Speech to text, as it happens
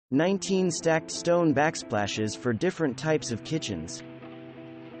19 stacked stone backsplashes for different types of kitchens.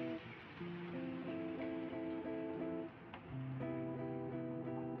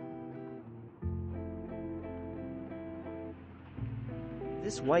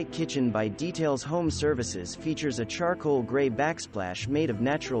 This white kitchen by Details Home Services features a charcoal gray backsplash made of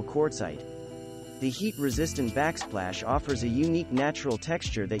natural quartzite. The heat-resistant backsplash offers a unique natural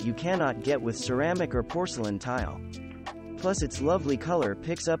texture that you cannot get with ceramic or porcelain tile. Plus its lovely color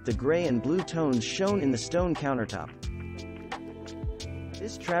picks up the gray and blue tones shown in the stone countertop.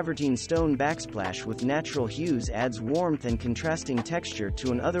 This travertine stone backsplash with natural hues adds warmth and contrasting texture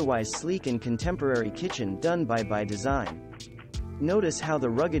to an otherwise sleek and contemporary kitchen done by Design. Notice how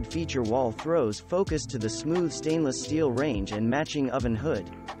the rugged feature wall throws focus to the smooth stainless steel range and matching oven hood.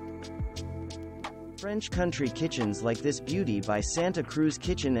 French country kitchens like this beauty by Santa Cruz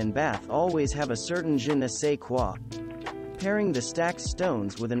Kitchen and Bath always have a certain je ne sais quoi. Pairing the stacked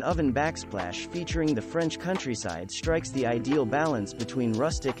stones with an oven backsplash featuring the French countryside strikes the ideal balance between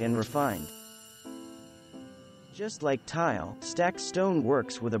rustic and refined. Just like tile, stacked stone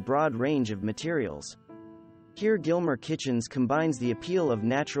works with a broad range of materials. Here Gilmer Kitchens combines the appeal of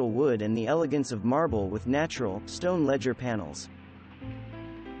natural wood and the elegance of marble with natural, stone ledger panels.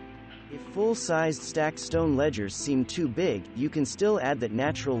 If full-sized stacked stone ledgers seem too big, you can still add that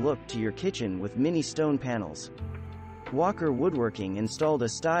natural look to your kitchen with mini stone panels. Walker Woodworking installed a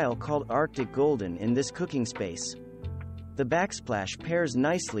style called Arctic Golden in this cooking space. The backsplash pairs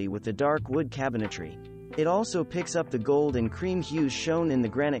nicely with the dark wood cabinetry. It also picks up the gold and cream hues shown in the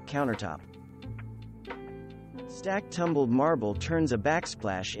granite countertop. Stacked tumbled marble turns a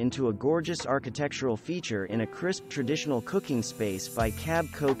backsplash into a gorgeous architectural feature in a crisp traditional cooking space by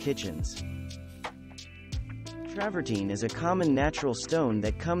Cab Co. Kitchens. Travertine is a common natural stone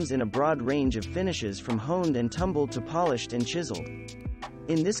that comes in a broad range of finishes from honed and tumbled to polished and chiseled.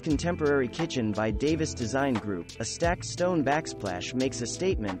 In this contemporary kitchen by Davis Design Group, a stacked stone backsplash makes a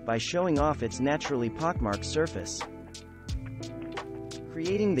statement by showing off its naturally pockmarked surface.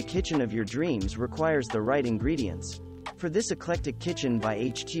 Creating the kitchen of your dreams requires the right ingredients. For this eclectic kitchen by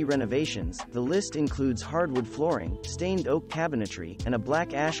HT Renovations, the list includes hardwood flooring, stained oak cabinetry, and a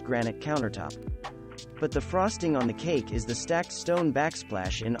black ash granite countertop. But the frosting on the cake is the stacked stone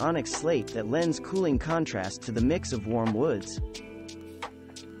backsplash in Onyx Slate that lends cooling contrast to the mix of warm woods.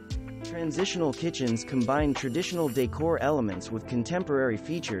 Transitional kitchens combine traditional decor elements with contemporary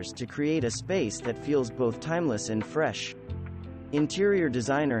features to create a space that feels both timeless and fresh. Interior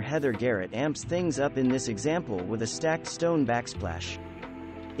designer Heather Garrett amps things up in this example with a stacked stone backsplash.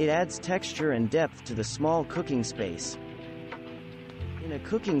 It adds texture and depth to the small cooking space. In a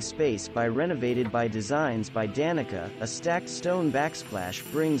cooking space by Renovated by Designs by Danica, a stacked stone backsplash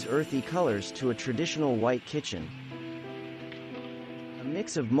brings earthy colors to a traditional white kitchen. A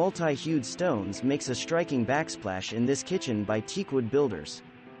mix of multi-hued stones makes a striking backsplash in this kitchen by Teakwood Builders.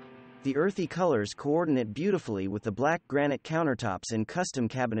 The earthy colors coordinate beautifully with the black granite countertops and custom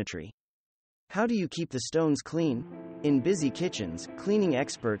cabinetry. How do you keep the stones clean? In busy kitchens, cleaning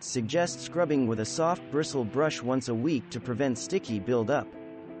experts suggest scrubbing with a soft bristle brush once a week to prevent sticky buildup.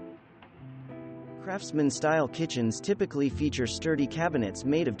 Craftsman-style kitchens typically feature sturdy cabinets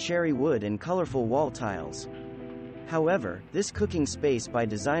made of cherry wood and colorful wall tiles. However, this cooking space by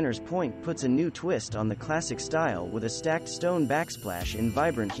Designer's Point puts a new twist on the classic style with a stacked stone backsplash in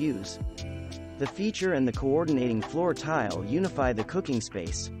vibrant hues. The feature and the coordinating floor tile unify the cooking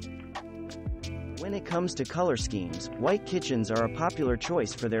space. When it comes to color schemes, white kitchens are a popular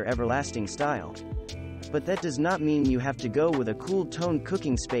choice for their everlasting style. But that does not mean you have to go with a cool-toned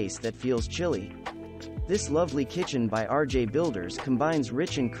cooking space that feels chilly. This lovely kitchen by RJ Builders combines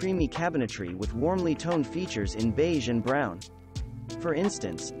rich and creamy cabinetry with warmly toned features in beige and brown. For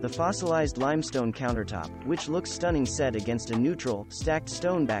instance, the fossilized limestone countertop, which looks stunning set against a neutral, stacked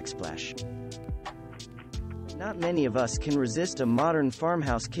stone backsplash. Not many of us can resist a modern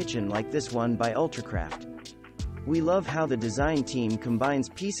farmhouse kitchen like this one by Ultracraft. We love how the design team combines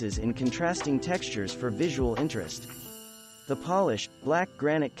pieces in contrasting textures for visual interest. The polished, black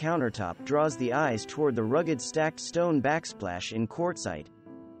granite countertop draws the eyes toward the rugged stacked stone backsplash in quartzite.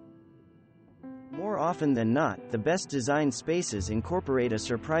 More often than not, the best designed spaces incorporate a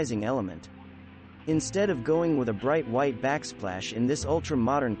surprising element. Instead of going with a bright white backsplash in this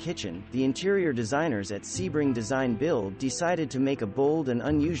ultra-modern kitchen, the interior designers at Sebring Design Build decided to make a bold and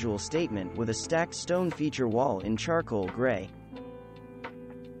unusual statement with a stacked stone feature wall in charcoal gray.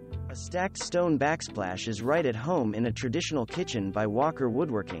 A stacked stone backsplash is right at home in a traditional kitchen by Walker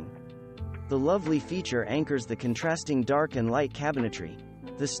Woodworking. The lovely feature anchors the contrasting dark and light cabinetry.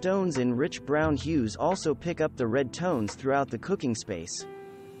 The stones in rich brown hues also pick up the red tones throughout the cooking space.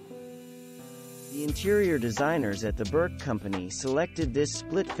 The interior designers at the Burke Company selected this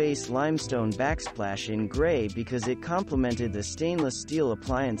split-face limestone backsplash in gray because it complemented the stainless steel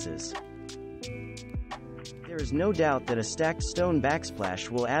appliances. There is no doubt that a stacked stone backsplash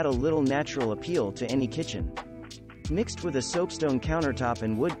will add a little natural appeal to any kitchen. Mixed with a soapstone countertop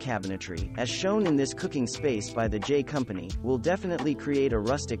and wood cabinetry, as shown in this cooking space by the J Company, will definitely create a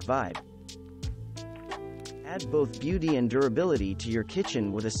rustic vibe. Add both beauty and durability to your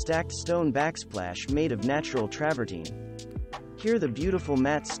kitchen with a stacked stone backsplash made of natural travertine. Here the beautiful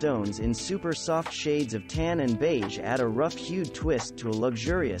matte stones in super soft shades of tan and beige add a rough-hued twist to a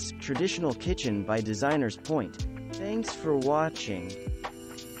luxurious, traditional kitchen by Designer's Point. Thanks for watching.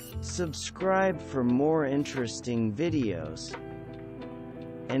 Subscribe for more interesting videos.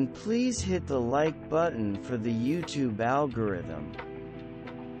 And please hit the like button for the YouTube algorithm.